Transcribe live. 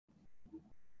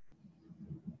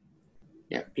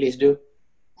Yeah, please do.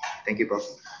 Thank you, Prof.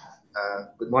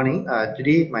 Good morning.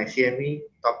 Today, my CME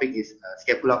topic is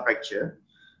scapular fracture.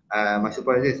 My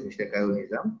supervisor is Mr. Khairul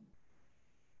Nizam.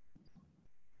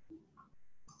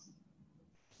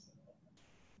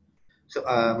 So,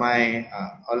 my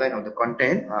outline of the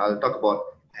content, I'll talk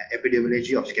about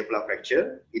epidemiology of scapular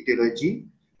fracture, etiology,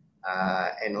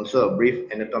 and also a brief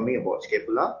anatomy about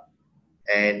scapula,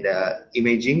 and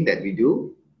imaging that we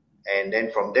do. And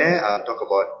then from there, I'll talk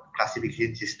about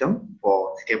classification system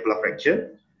for scapular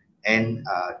fracture and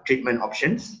treatment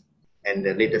options and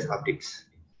the latest updates.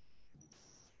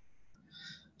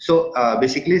 So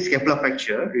basically, scapular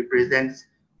fracture represents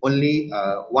only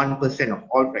 1% of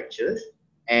all fractures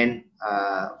and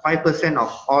 5% of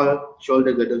all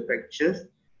shoulder girdle fractures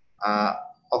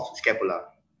of scapula,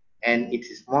 and it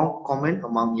is more common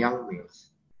among young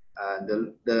males.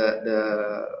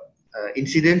 The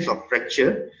incidence of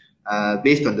fracture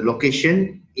based on the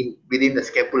location within the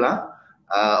scapula,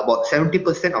 about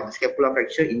 70% of the scapular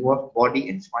fracture involves body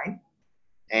and spine,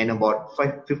 and about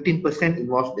 15%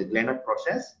 involves the glenoid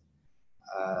process,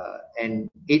 and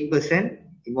 8%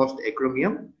 involves the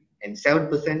acromion, and 7%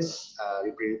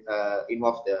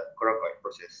 involves the coracoid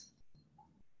process.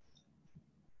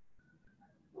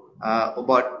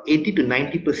 About 80 to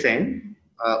 90%,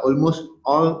 almost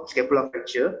all scapular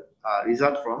fracture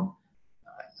result from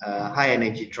high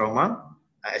energy trauma,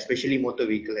 especially motor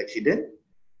vehicle accident.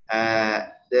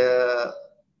 The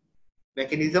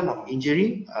mechanism of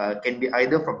injury can be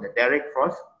either from the direct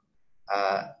force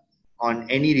on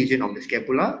any region of the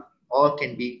scapula, or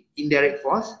can be indirect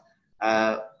force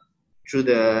through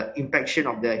the impaction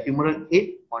of the humeral head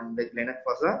on the glenoid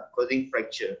fossa, causing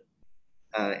fracture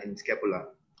in scapula.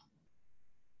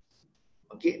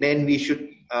 Okay, then we should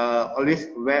always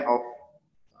aware of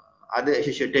other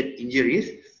associated injuries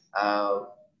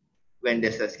when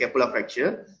there's a scapular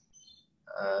fracture.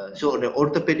 So the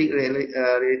orthopedic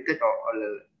related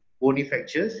or bony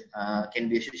fractures can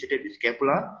be associated with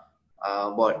scapula.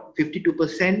 About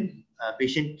 52%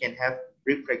 patient can have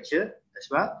rib fracture as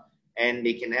well, and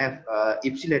they can have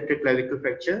ipsilateral clavicle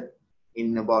fracture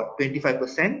in about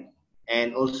 25%,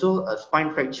 and also a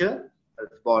spine fracture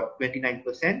about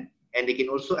 29%, and they can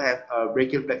also have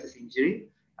brachial plexus injury.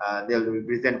 They'll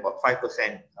represent about 5%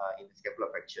 in the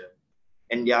scapular fracture.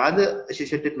 And the other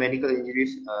associated medical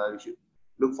injuries we should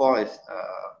look for is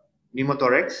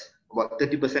pneumothorax, about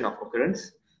 30% of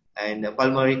occurrence, and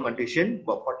pulmonary contusion,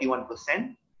 about 41%,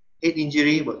 head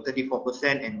injury, about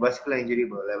 34%, and vascular injury,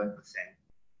 about 11%.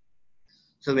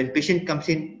 So when patient comes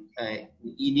in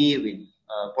ED with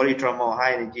polytrauma or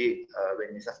high energy,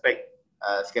 when we suspect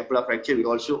scapular fracture, we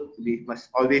must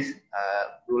always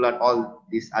rule out all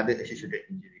these other associated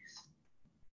injuries.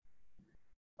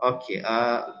 Okay,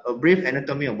 a brief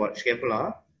anatomy about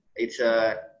scapula. It's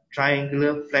a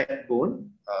triangular flat bone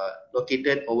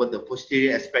located over the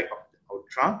posterior aspect of the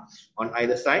trunk on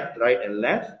either side, right and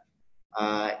left.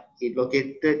 It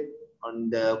located on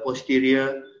the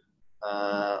posterior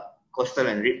costal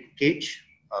and rib cage,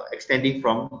 extending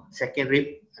from second rib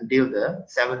until the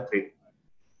seventh rib.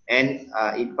 And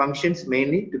it functions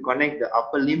mainly to connect the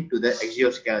upper limb to the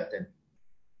exoskeleton,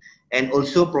 and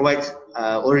also provides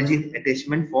origin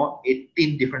attachment for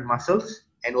 18 different muscles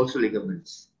and also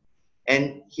ligaments.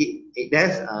 And it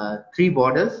has 3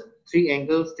 borders, 3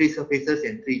 angles, 3 surfaces,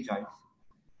 and 3 joints.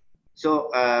 So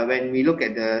when we look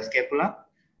at the scapula,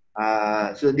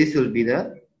 so this will be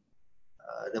the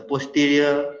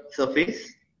posterior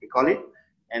surface, we call it,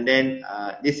 and then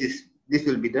this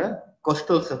will be the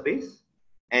costal surface,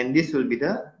 and this will be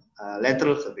the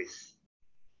lateral surface.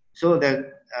 So those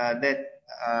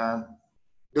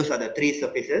are the 3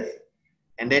 surfaces,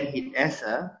 and then it has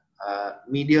a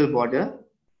medial border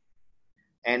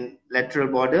and lateral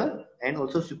border and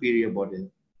also superior border.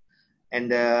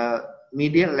 And the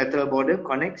medial lateral border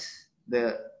connects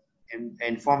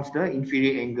and forms the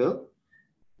inferior angle.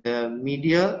 The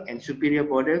medial and superior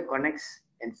border connects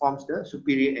and forms the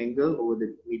superior angle over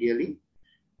the medially,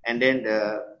 and then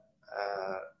the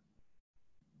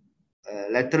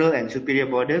lateral and superior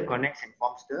border connects and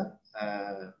forms the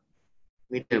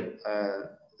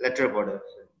lateral border.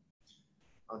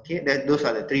 Okay, those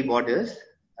are the 3 borders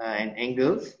and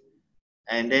angles,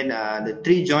 and then the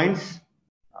 3 joints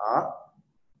are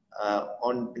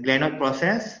on the glenoid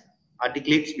process,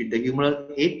 articulates with the humeral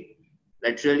head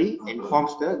laterally and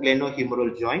forms the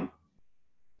glenohumeral joint.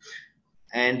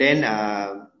 And then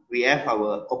we have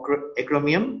our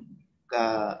acromion,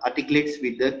 articulates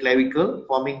with the clavicle,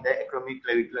 forming the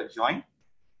acromioclavicular joint.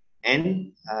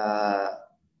 And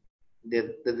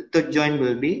the third joint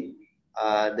will be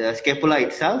the scapula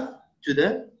itself to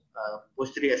the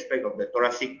posterior aspect of the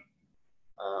thoracic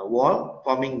wall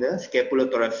forming the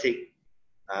scapulothoracic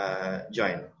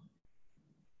joint.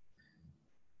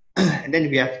 And then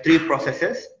we have three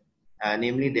processes,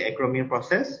 namely the acromion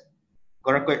process,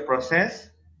 coracoid process,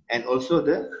 and also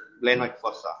the glenoid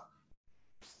fossa.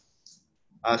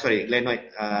 Glenoid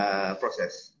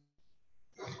process.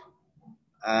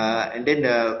 And then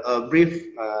a brief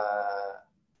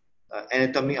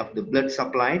anatomy of the blood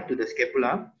supply to the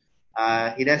scapula.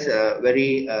 It has a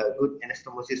very good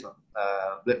anastomosis of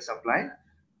blood supply.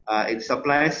 It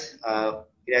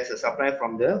has a supply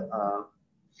from the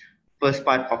first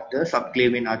part of the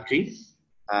subclavian artery.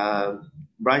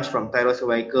 Branch from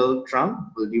thyrocervical trunk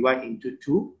will divide into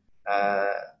two.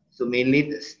 So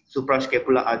mainly the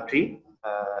suprascapular artery,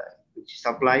 which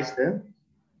supplies the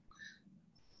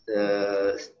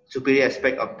superior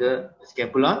aspect of the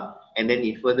scapula, and then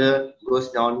it further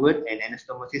goes downward and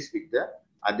anastomosis with the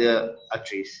other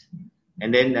arteries.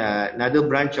 And then another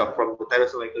branch from the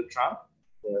thyrocervical trunk,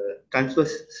 the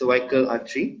transverse cervical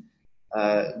artery,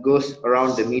 goes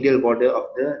around the medial border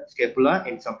of the scapula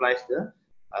and supplies the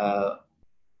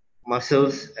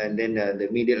muscles and then the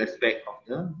medial aspect of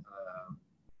the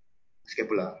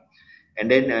scapula. And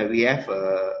then we have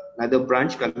another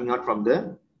branch coming out from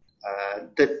the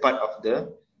third part of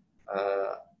the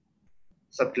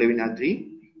subclavian artery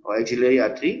or axillary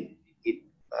artery. It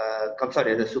comes out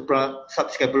as a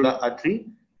subscapular artery,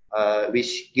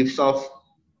 which gives off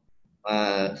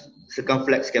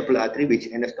circumflex scapular artery, which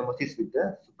anastomosis with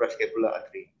the suprascapular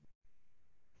artery.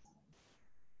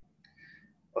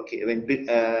 Okay, when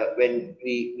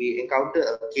we encounter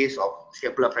a case of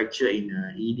scapular fracture in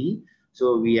ED,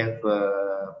 so we have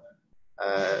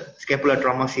scapular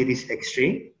trauma series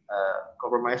X-ray,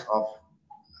 comprised of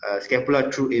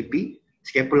scapula through AP,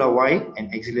 scapula wide,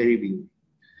 and axillary beam.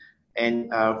 And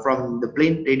from the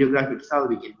plain radiograph itself,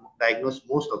 we can diagnose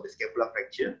most of the scapular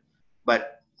fracture,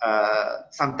 but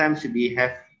sometimes we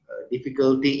have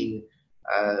difficulty in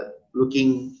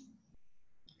looking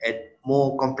at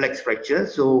more complex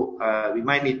fractures. So we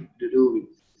might need to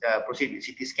proceed with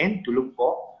CT scan to look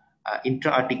for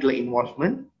intra-articular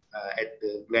involvement at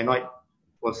the glenoid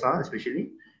fossa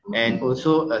especially, and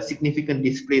also a significant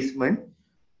displacement,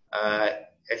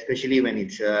 especially when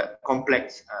it's a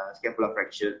complex scapular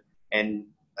fracture, and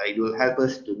it will help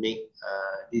us to make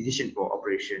a decision for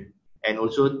operation, and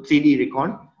also 3D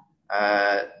recon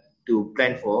to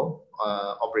plan for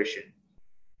operation.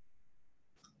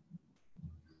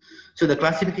 So the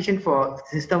classification for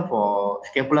system for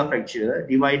scapular fracture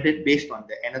divided based on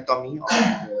the anatomy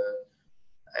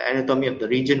of the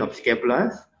region of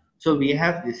scapulas. So we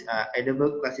have this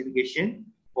Edinburgh classification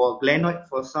for glenoid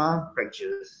fossa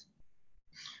fractures.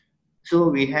 So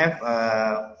we have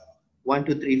 1,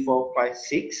 2, 3, 4, 5,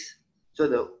 6. So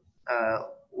the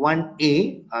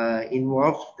 1A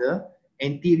involves the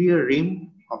anterior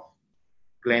rim of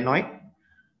glenoid,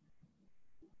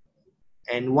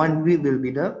 and 1B will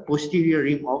be the posterior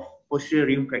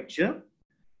rim fracture.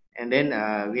 And then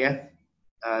we have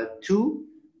 2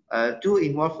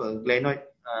 involve a glenoid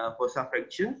fossa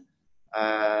fracture,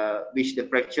 which the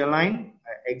fracture line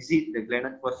exit the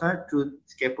glenoid fossa through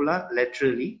scapula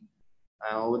laterally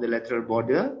over the lateral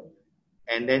border.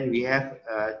 And then we have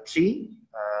 3,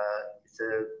 it's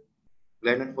a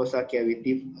glenoid fossa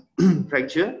cavity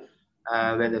fracture,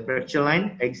 where the fracture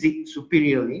line exits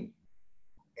superiorly.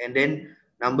 And then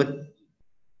number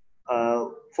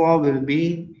 4 will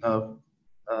be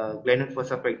glenoid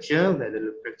fossa fracture, where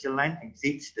the fracture line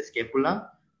exits the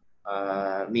scapula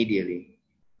medially.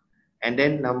 And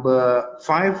then number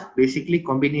 5, basically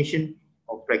combination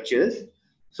of fractures.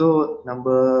 So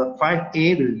number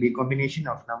 5A will be combination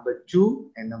of number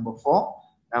 2 and number 4.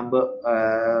 Number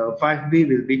 5B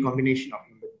will be combination of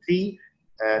number 3,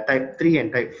 type 3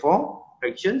 and type 4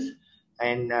 fractures.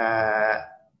 And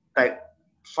type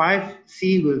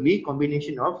 5C will be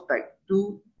combination of type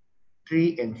 2,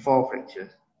 3 and 4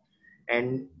 fractures.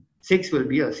 And 6 will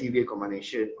be a severe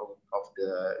combination of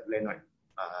the glenoid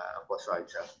fossa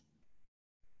itself.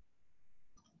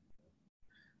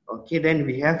 Okay, then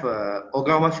we have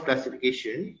Ogawa's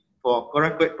classification for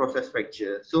coracoid process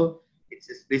fracture. So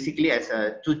it's basically as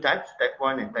 2 types, type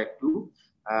 1 and type 2.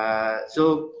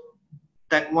 So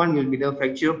type 1 will be the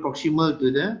fracture proximal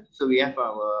to the, so we have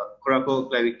our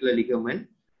coracoclavicular ligament,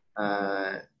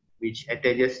 which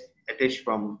attach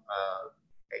from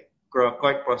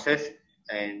coracoid process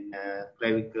and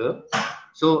clavicle.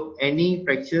 So any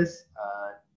fractures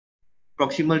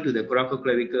proximal to the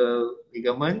coracoclavicular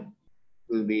ligament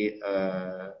will be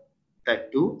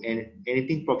type 2, and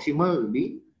anything proximal will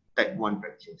be type 1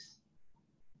 fractures.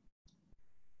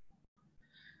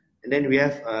 And then we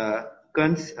have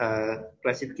Kern's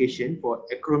classification for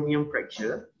acromion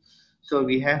fracture. So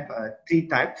we have three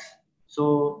types.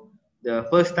 So the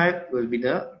first type will be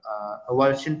the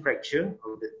avulsion fracture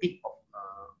of the tip of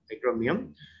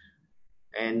acromion.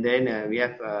 And then we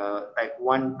have type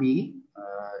 1B,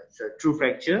 it's a true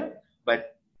fracture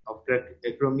but of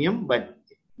acromion, but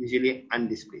usually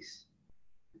undisplaced.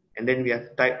 And then we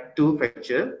have type 2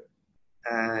 fracture.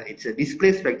 It's a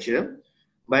displaced fracture,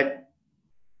 but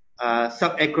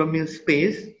subacromial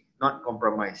space not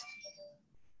compromised.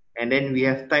 And then we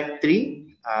have type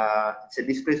 3, it's a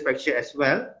displaced fracture as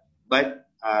well, but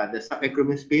the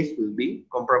subacromial space will be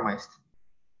compromised.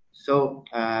 So,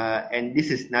 and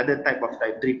this is another type of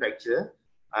type 3 fracture,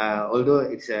 although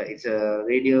it's a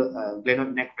radial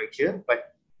glenoid neck fracture,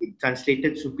 but it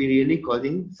translated superiorly,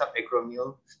 causing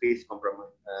subacromial space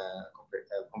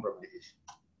compromisation.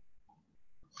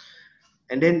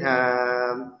 And then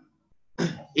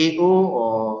AO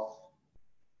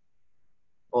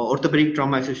or orthopedic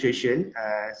trauma association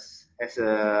as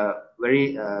a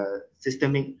very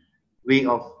systemic way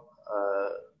of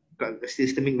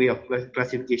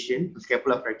classification of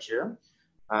scapular fracture.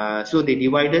 So they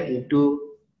divided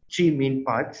into three main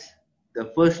parts. The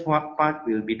first part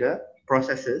will be the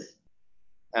processes,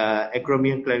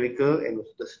 acromion, clavicle, and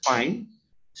the spine.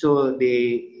 So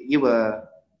they give a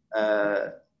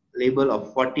label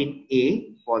of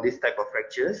 14A for this type of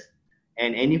fractures,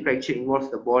 and any fracture involves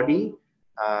the body,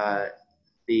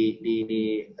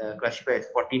 they classify as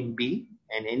 14B,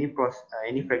 and any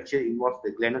fracture involves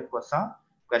the glenoid fossa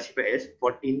classified as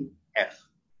 14F.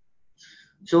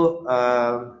 So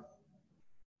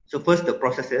so first the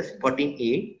processes,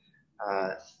 14A.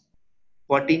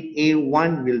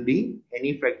 14A1 will be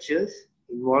any fractures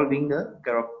involving the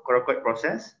coracoid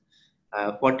process.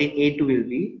 14A2 will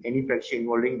be any fracture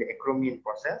involving the acromion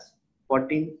process.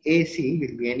 14AC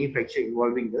will be any fracture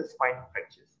involving the spinal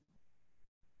fractures.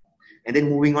 And then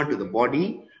moving on to the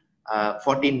body,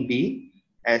 14B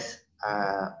as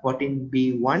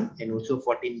 14B1 and also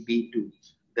 14B2.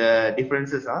 The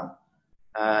differences are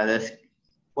the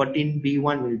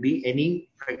 14B1 will be any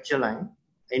fracture line,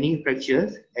 any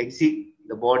fractures exit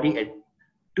the body at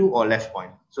 2 or less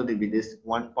points. So there will be this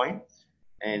 1 point,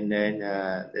 and then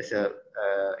there's a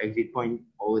exit point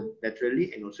over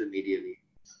laterally and also medially.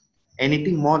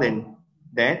 Anything more than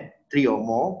that, 3 or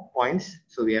more points.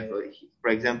 So we have, for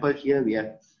example, here we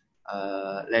have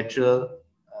lateral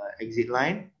exit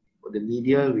line. For the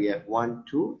medial, we have 1,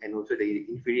 2, and also the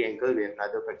inferior ankle, we have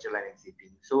another fracture line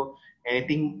exiting. So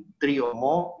anything 3 or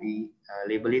more, we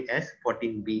label it as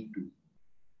 14B2.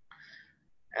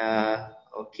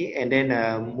 Okay, and then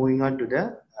moving on to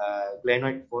the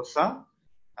glenoid fossa.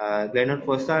 Glenoid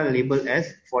fossa labeled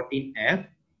as 14F.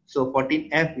 So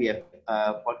 14F, we have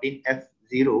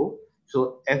 14F0.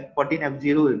 So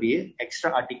 14F0 will be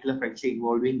extra articular fracture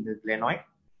involving the glenoid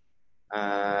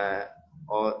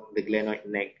or the glenoid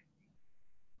neck.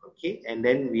 Okay, and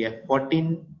then we have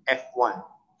 14F1.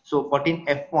 So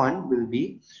 14F1 will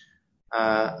be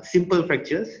simple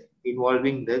fractures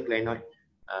involving the glenoid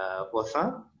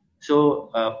fossa. So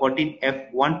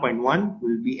 14F1.1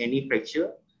 will be any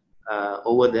fracture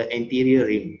over the anterior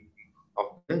rim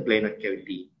of the glenoid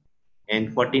cavity.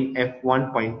 And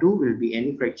 14F1.2 will be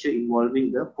any fracture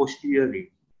involving the posterior rim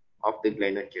of the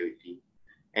glenoid cavity.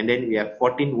 And then we have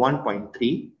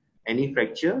 14.1.3, any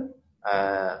fracture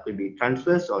could be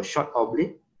transverse or short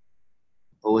oblique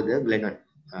over the glenoid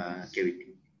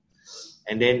cavity.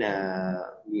 And then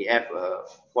we have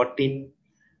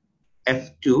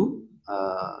 14F2,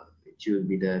 which will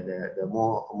be the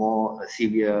more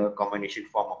severe combination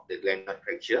form of the glenoid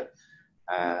fracture.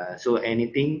 So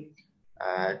anything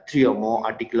 3 or more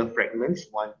articular fragments,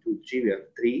 1, 2, 3, we have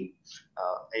 3.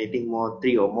 Anything more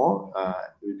 3 or more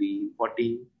will be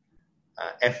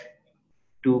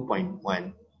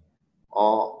 14F2.1,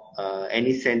 or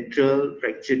any central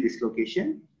fracture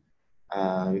dislocation,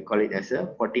 we call it as a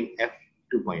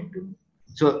 14F2.2.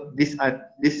 So this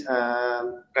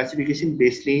classification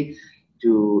basically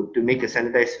to make a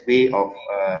standardized way of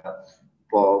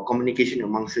for communication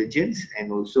among surgeons,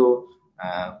 and also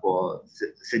for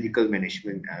surgical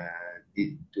management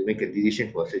to make a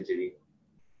decision for surgery.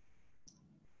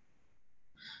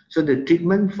 So the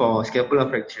treatment for scapular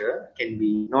fracture can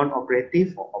be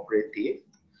non-operative or operative.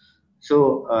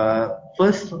 So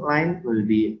first line will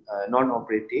be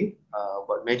non-operative,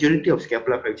 but majority of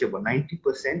scapular fracture, about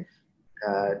 90%,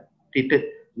 treated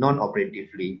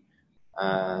non-operatively,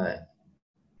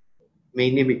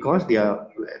 mainly because they are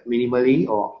minimally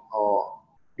or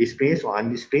displaced or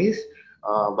undisplaced,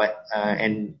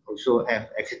 and also have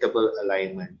acceptable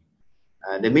alignment.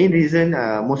 The main reason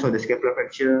most of the scapular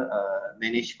fracture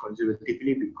managed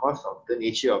conservatively because of the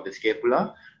nature of the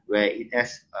scapula, where it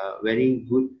has very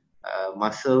good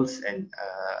muscles and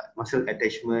muscle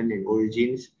attachment and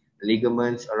origins,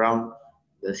 ligaments around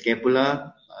the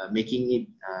scapula, making it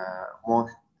more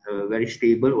very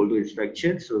stable, although it's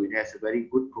fractured. So it has a very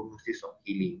good prognosis of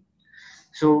healing.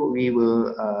 So we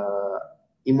will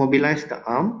immobilize the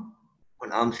arm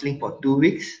on arm sling for 2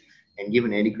 weeks and give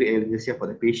an adequate anesthesia for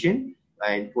the patient,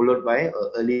 and followed by an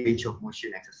early range of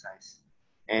motion exercise.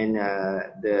 And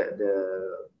the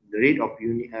rate of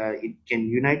it can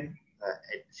unite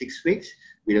at 6 weeks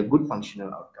with a good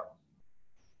functional outcome.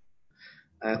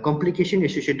 Complication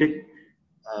associated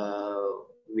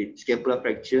with scapular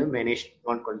fracture managed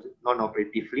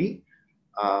non-operatively,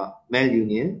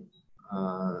 malunion,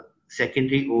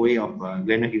 secondary OA of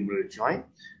glenohumeral joint,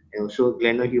 and also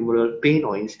glenohumeral pain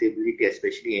or instability,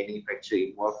 especially any fracture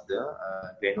involves the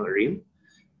glenoid rim,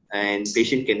 and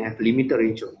patient can have limited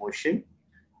range of motion,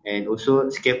 and also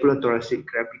scapulothoracic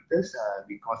crepitus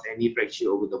because any fracture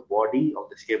over the body of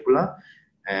the scapula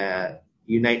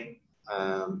unite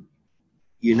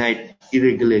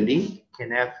irregularly,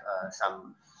 can have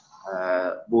some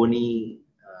bony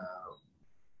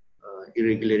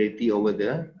irregularity over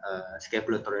the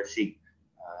scapulothoracic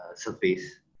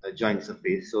surface, joint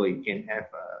surface. So it can have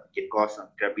can cause some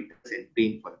crepitus and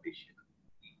pain for the patient.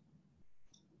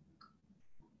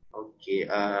 Okay,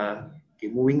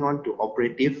 moving on to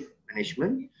operative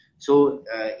management. So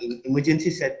in emergency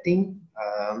setting,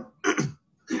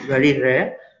 very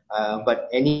rare, but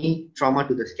any trauma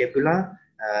to the scapula,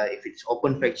 if it's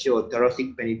open fracture or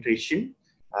thoracic penetration,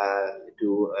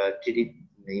 to treat it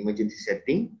in the emergency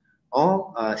setting,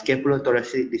 or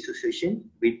scapulothoracic dissociation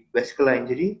with vascular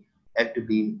injury, have to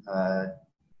be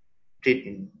treated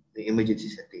in the emergency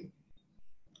setting.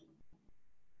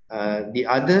 The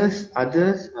others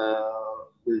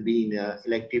will be in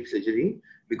elective surgery,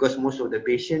 because most of the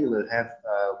patient will have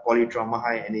polytrauma,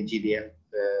 high energy. They have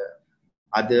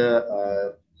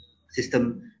other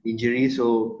system injuries,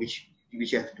 so which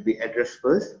have to be addressed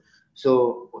first.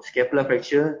 So scapular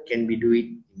fracture can be do it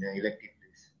in the elective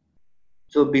place.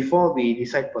 So before we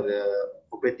decide for the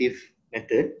operative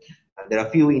method, there are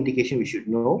few indications we should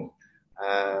know.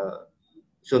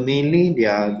 So mainly they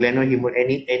are glenohumeral,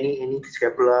 any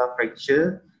scapular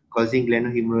fracture causing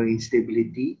glenohumeral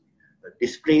instability,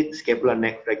 displaced scapular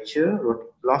neck fracture,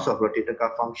 loss of rotator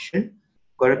cuff function,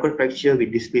 coracoid fracture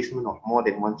with displacement of more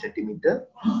than 1 centimeter,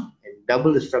 and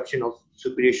double disruption of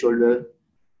superior shoulder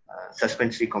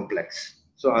suspensory complex.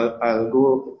 So I'll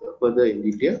go further in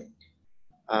detail.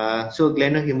 So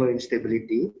glenohumeral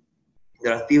instability,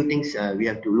 there are a few things we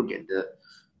have to look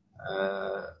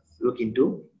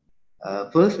into.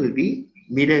 First will be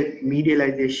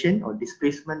medialization or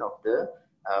displacement of the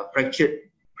fractured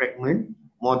fragment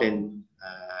more than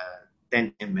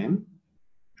 10 mm.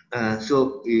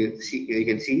 So you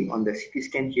can see on the CT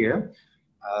scan here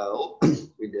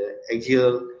with the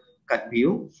axial cut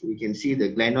view, so we can see the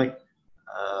glenoid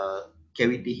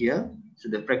cavity here. So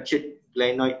the fractured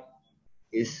glenoid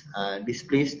is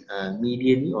displaced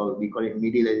medially, or we call it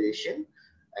medialization,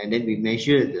 and then we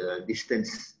measure the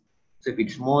distance. So if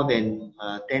it's more than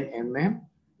 10 mm,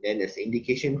 then there's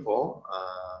indication for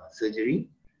surgery.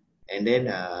 And then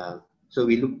so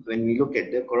when we look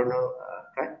at the coronal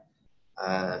cut,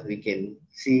 we can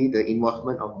see the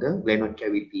involvement of the glenoid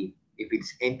cavity. If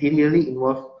it's anteriorly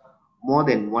involved more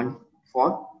than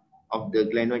 1/4 of the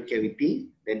glenoid cavity,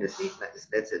 then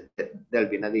that'll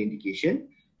be another indication.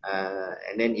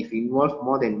 And then if it involves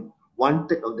more than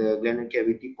 1/3 of the glenoid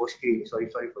cavity posteriorly, sorry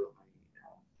for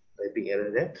typing error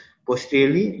there,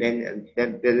 posteriorly, then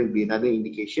there will be another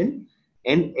indication.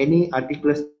 And any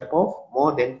articular step off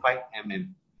more than 5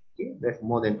 mm. Okay, that's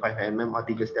more than 5 mm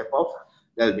articular step off.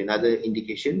 There will be another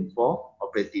indication for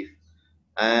operative.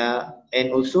 And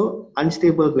also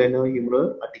unstable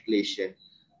glenohumeral articulation.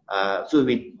 So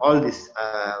with all this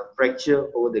fracture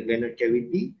over the glenoid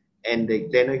cavity and the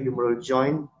glenohumeral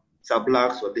joint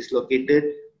sublux or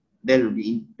dislocated, there will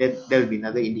be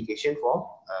another indication for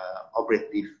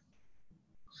operative.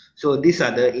 So these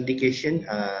are the indication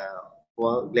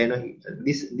for glenohumeral.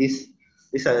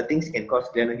 These are the things can cause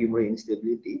glenohumeral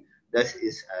instability. Thus,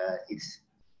 it's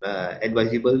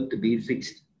advisable to be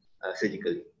fixed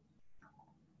surgically.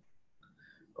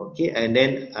 Okay, and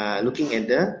then looking at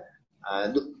the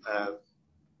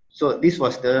so this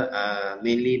was the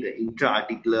mainly the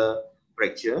intra-articular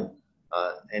fracture,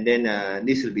 and then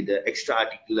this will be the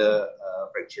extra-articular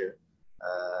fracture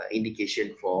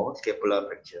indication for scapular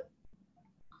fracture.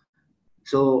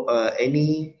 So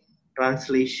any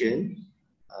translation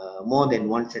more than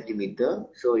 1 centimeter.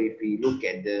 So if we look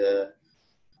at the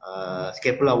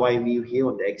scapula Y view here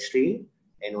on the X-ray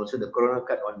and also the coronal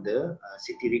cut on the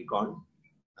CT recon,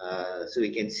 so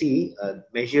we can see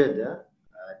measure the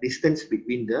distance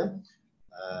between the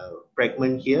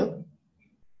fragment here,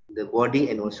 the body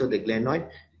and also the glenoid.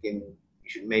 You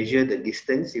should measure the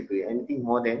distance. If anything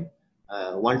more than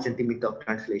 1 centimeter of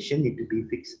translation need to be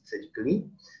fixed surgically.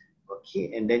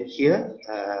 Okay, and then here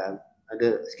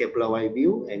the scapula Y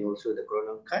view and also the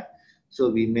coronal cut. So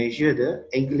we measure the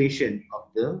angulation of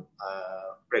the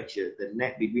fracture, the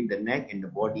neck between the neck and the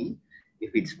body.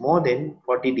 If it's more than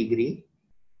 40 degree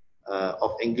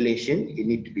of angulation, it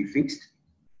need to be fixed.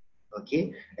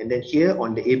 Okay, and then here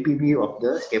on the AP view of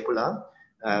the scapula,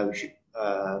 we should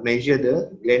measure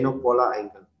the glenopolar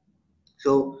angle.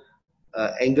 So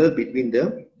angle between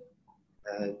the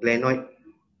glenoid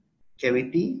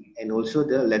cavity and also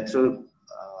the lateral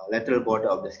border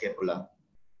of the scapula.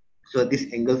 So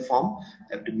this angle form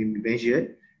have to be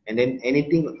measured, and then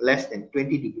anything less than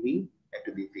 20 degree have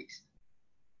to be fixed.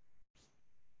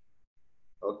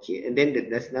 Okay, and then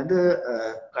there's another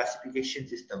classification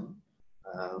system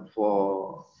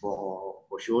for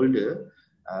shoulder.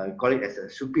 We call it as a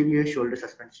superior shoulder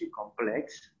suspensory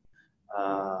complex.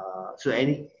 So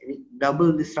any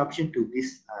double disruption to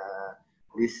this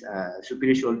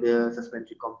superior shoulder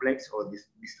suspensory complex or this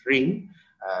ring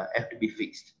have to be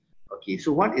fixed. Okay,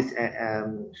 so what is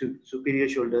superior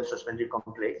shoulder suspensory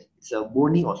complex? It's a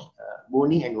bony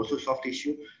and also soft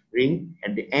tissue ring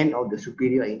at the end of the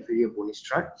superior and inferior bony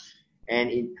strut,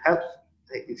 and it helps.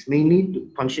 It's mainly to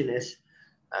function as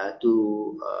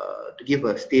to give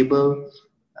a stability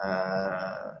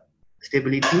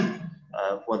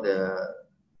for the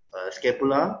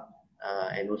scapula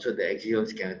and also the axial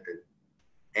skeleton,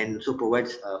 and also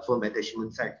provides a firm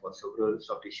attachment site for several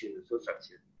soft tissue and also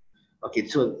structure. Okay,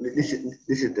 so this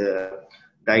is the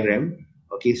diagram.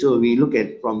 Okay, so we look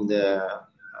at from the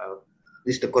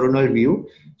this is the coronal view.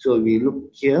 So we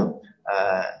look here.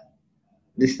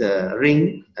 This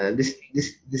ring.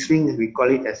 This ring we call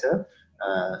it as a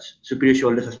superior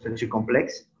shoulder suspensory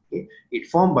complex. Okay, it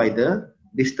formed by the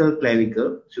distal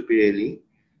clavicle superiorly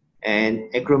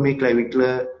and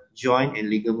acromioclavicular joint and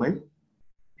ligament,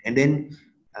 and then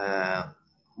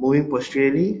moving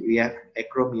posteriorly we have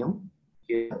acromion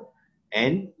here,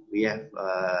 and we have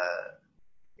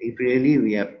inferiorly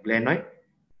we have glenoid,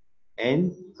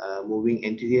 and moving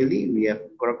anteriorly we have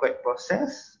coracoid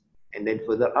process, and then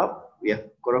further up we have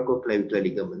coracoclavicular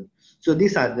ligament. So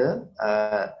these are the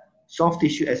soft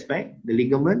tissue aspect, the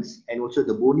ligaments, and also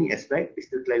the bony aspect,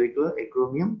 distal clavicle,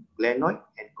 acromion, glenoid,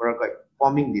 and coracoid,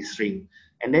 forming this ring.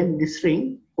 And then this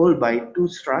ring held by two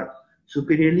struts,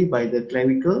 superiorly by the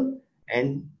clavicle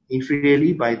and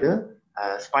inferiorly by the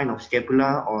spine of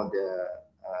scapula or the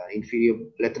inferior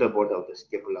lateral border of the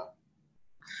scapula.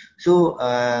 So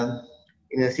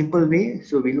in a simple way,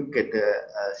 so we look at the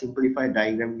simplified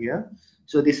diagram here.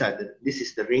 So this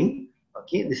is the ring.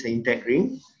 Okay, this is the intact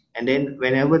ring, and then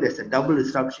whenever there's a double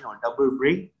disruption or double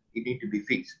break, it need to be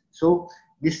fixed. So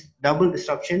this double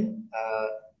disruption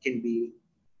can be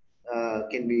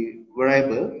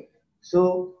variable.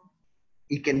 So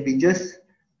it can be just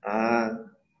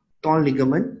torn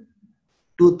ligament,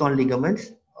 two torn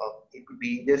ligaments, or it could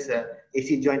be just a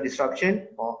AC joint disruption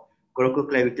or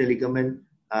coracoclavicular ligament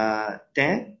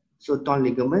tear. So torn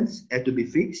ligaments have to be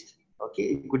fixed. Okay,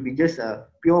 it could be just a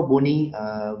pure bony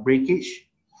breakage,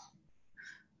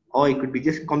 or it could be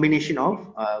just combination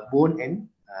of bone and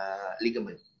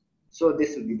ligament. So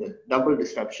this will be the double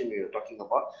disruption we were talking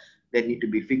about that need to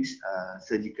be fixed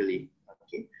surgically.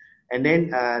 Okay, and then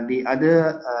the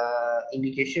other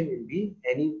indication will be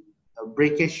any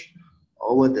breakage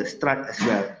over the strut as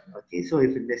well. Okay, so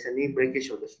if there's any breakage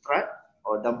of the strut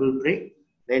or double break,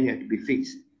 then you have to be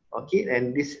fixed. Okay,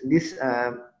 and the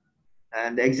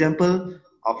example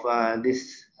of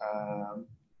this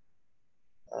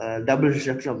double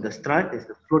disruption of the strut is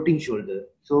the floating shoulder.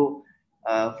 So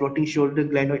floating shoulder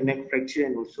glenoid neck fracture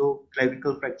and also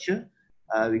clavicle fracture,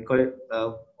 we call it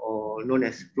or known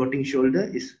as floating shoulder,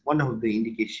 is one of the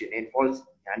indication and falls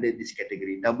under this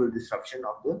category, double disruption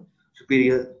of the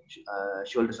superior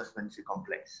shoulder suspensory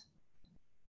complex.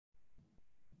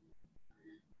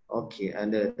 Okay,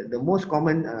 and the most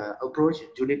common approach,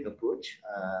 Juliet approach,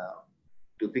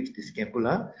 to fix the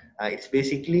scapula, it's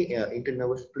basically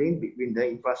internervous plane between the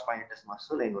infraspinatus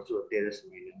muscle and also teres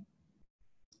medium.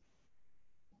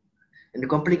 And the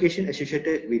complication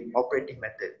associated with operating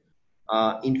method,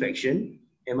 infection,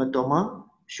 hematoma,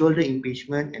 shoulder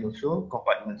impingement, and also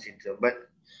compartment syndrome.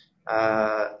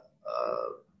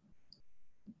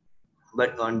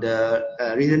 But on the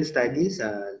recent studies,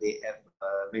 they have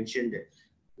mentioned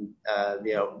that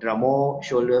there are more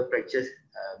shoulder fractures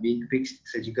being fixed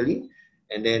surgically,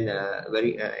 and then a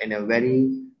very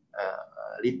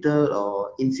little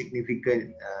or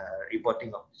insignificant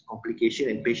reporting of complication,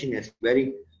 and patient has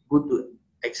very good to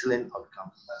excellent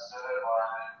outcome.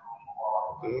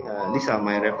 Okay, these are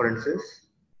my references.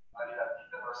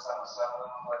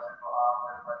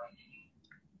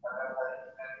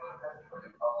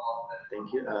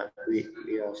 Thank you.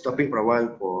 We are stopping for a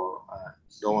while for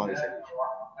normal research.